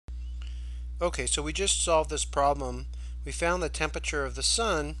Okay, so we just solved this problem. We found the temperature of the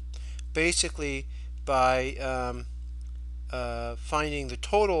sun basically by finding the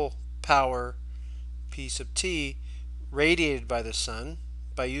total power P sub t radiated by the sun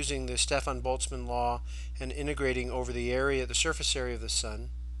by using the Stefan-Boltzmann law and integrating over the area, the surface area of the sun.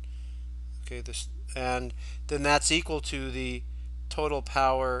 Okay, and then that's equal to the total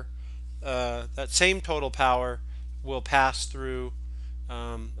power. That same total power will pass through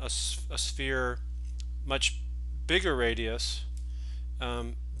a sphere much bigger radius,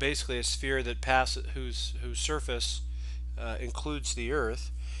 basically a sphere that passes whose surface includes the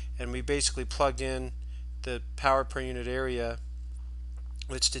Earth, and we basically plugged in the power per unit area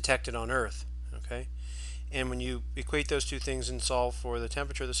that's detected on Earth. Okay, and when you equate those two things and solve for the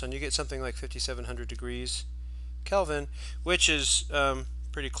temperature of the sun, you get something like 5,700 degrees Kelvin, which is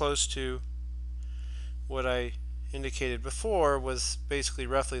pretty close to what I indicated before was basically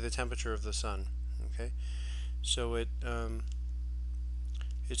roughly the temperature of the sun. Okay, so it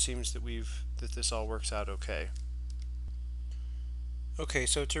seems that this all works out okay. Okay,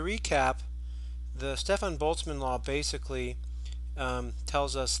 so to recap, the Stefan-Boltzmann law basically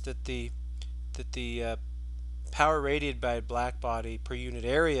tells us that the power radiated by a black body per unit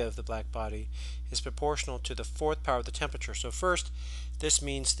area of the black body is proportional to the fourth power of the temperature. So first, this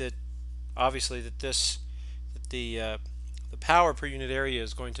means that obviously that the power per unit area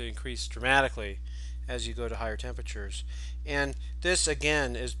is going to increase dramatically as you go to higher temperatures. And this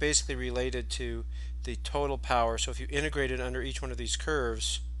again is basically related to the total power. So if you integrate it under each one of these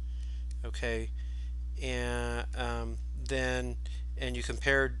curves, okay, and and you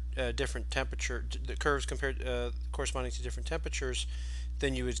compare different temperature, the curves compared corresponding to different temperatures,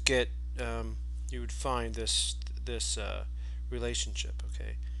 then you would get you would find this relationship.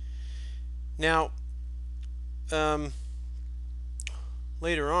 Okay. Now,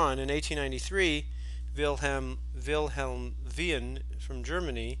 later on in 1893, Wilhelm Wien from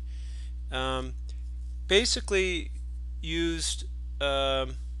Germany basically used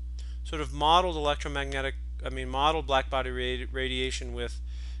sort of modeled modeled blackbody radiation with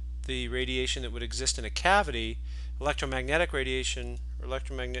the radiation that would exist in a cavity, electromagnetic radiation, or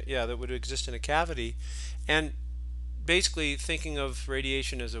that would exist in a cavity, and basically thinking of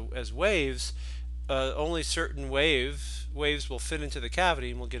radiation as waves. Only certain waves will fit into the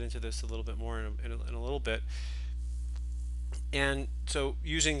cavity, and we'll get into this a little bit more in a little bit. And so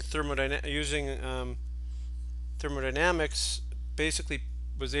using thermodynamics basically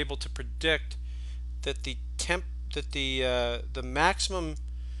was able to predict that the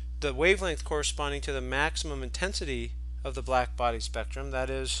wavelength corresponding to the maximum intensity of the black body spectrum, that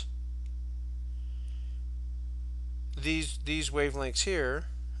is these wavelengths here,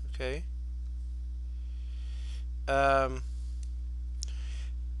 okay,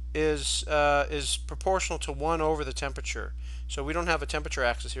 is proportional to 1 over the temperature. So we don't have a temperature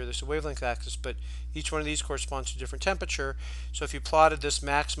axis here, there's a wavelength axis, but each one of these corresponds to a different temperature. So if you plotted this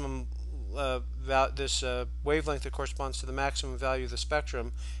maximum wavelength that corresponds to the maximum value of the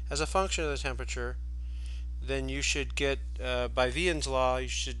spectrum as a function of the temperature, then you should get, by Wien's law, you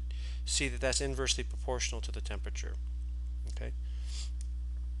should see that that's inversely proportional to the temperature. Okay.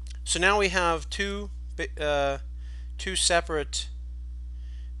 So now we have two separate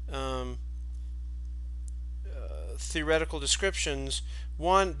theoretical descriptions.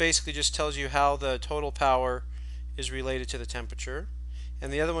 One basically just tells you how the total power is related to the temperature,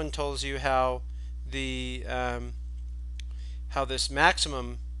 and the other one tells you how how this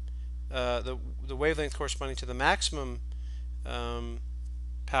maximum, the wavelength corresponding to the maximum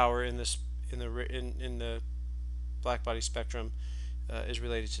power in the blackbody spectrum is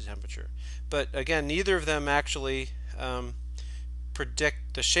related to temperature. But again, neither of them actually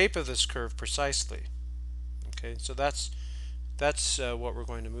predict the shape of this curve precisely. Okay, so that's what we're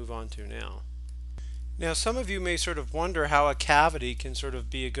going to move on to now. Now, some of you may sort of wonder how a cavity can sort of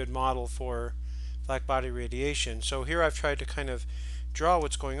be a good model for blackbody radiation. So here I've tried to kind of draw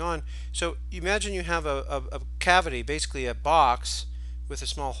what's going on. So imagine you have a cavity, basically a box with a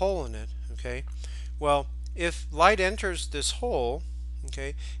small hole in it. Okay, well, if light enters this hole,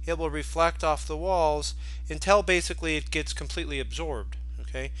 okay, it will reflect off the walls until basically it gets completely absorbed.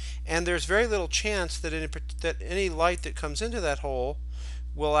 Okay, and there's very little chance that any light that comes into that hole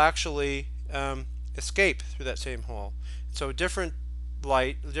will actually escape through that same hole. So a different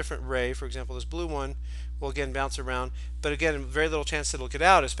light, a different ray, for example this blue one, will again bounce around, but again very little chance that it'll get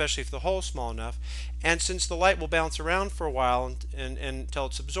out, especially if the hole's small enough. And since the light will bounce around for a while and until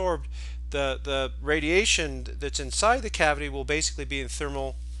it's absorbed, the radiation that's inside the cavity will basically be in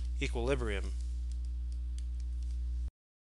thermal equilibrium.